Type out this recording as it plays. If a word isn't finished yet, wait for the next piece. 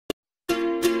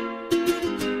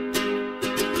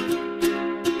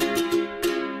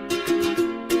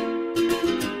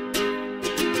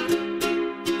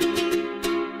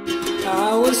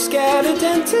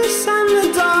dentist and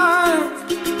the dark.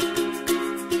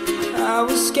 I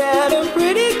was scared of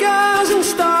pretty girls and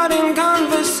starting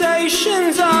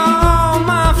conversations. All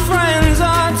my friends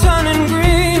are turning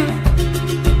green.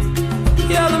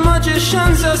 Yeah, the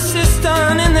magician's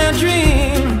assistant in their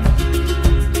dream.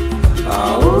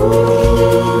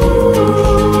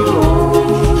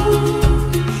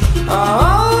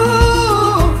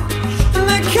 And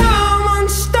they come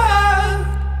unstuck.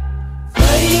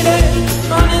 Lady,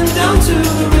 running down to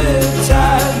the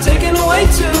riptide, taken away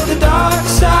to the dark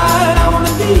side. I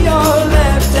wanna be your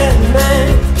left-hand man.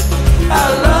 I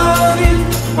love you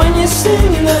when you're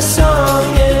singing that song,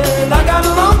 and I got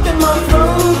a lump in my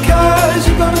throat 'cause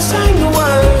you're gonna sing the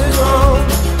words wrong.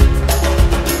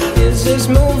 Is this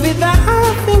movie that I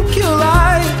think you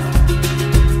like?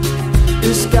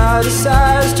 This guy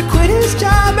decides to quit his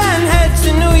job and head to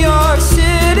New York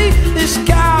City. This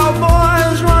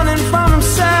cowboy's running from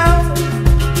himself.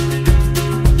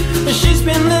 She's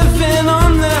been living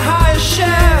on the highest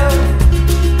shelf.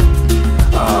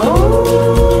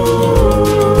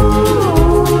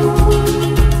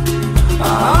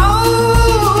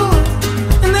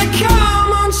 And they come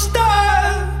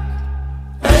unstuck.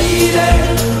 Lady,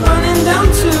 running down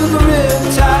to the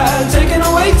riptide, taken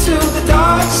away to the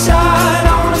dark side.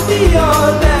 I wanna be your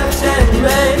left-hand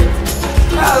man.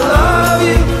 I love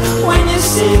you when you're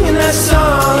singing that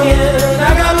song, and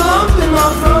I got a lump in my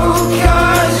throat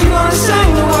 'cause you're gonna sing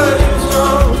the words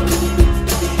wrong.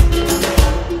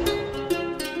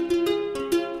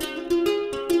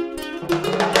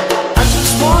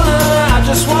 I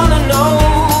just wanna know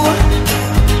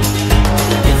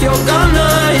if you're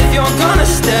gonna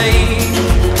stay.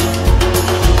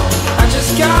 I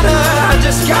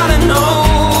just gotta know.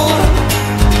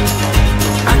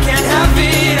 I can't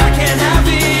have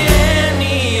it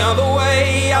any other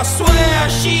way. I swear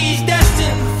she's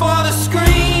destined for the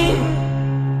screen.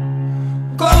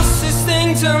 Closest thing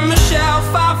to Michelle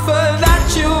Pfeiffer that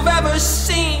you've ever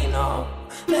seen. Oh,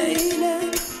 lady,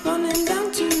 running down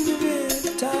to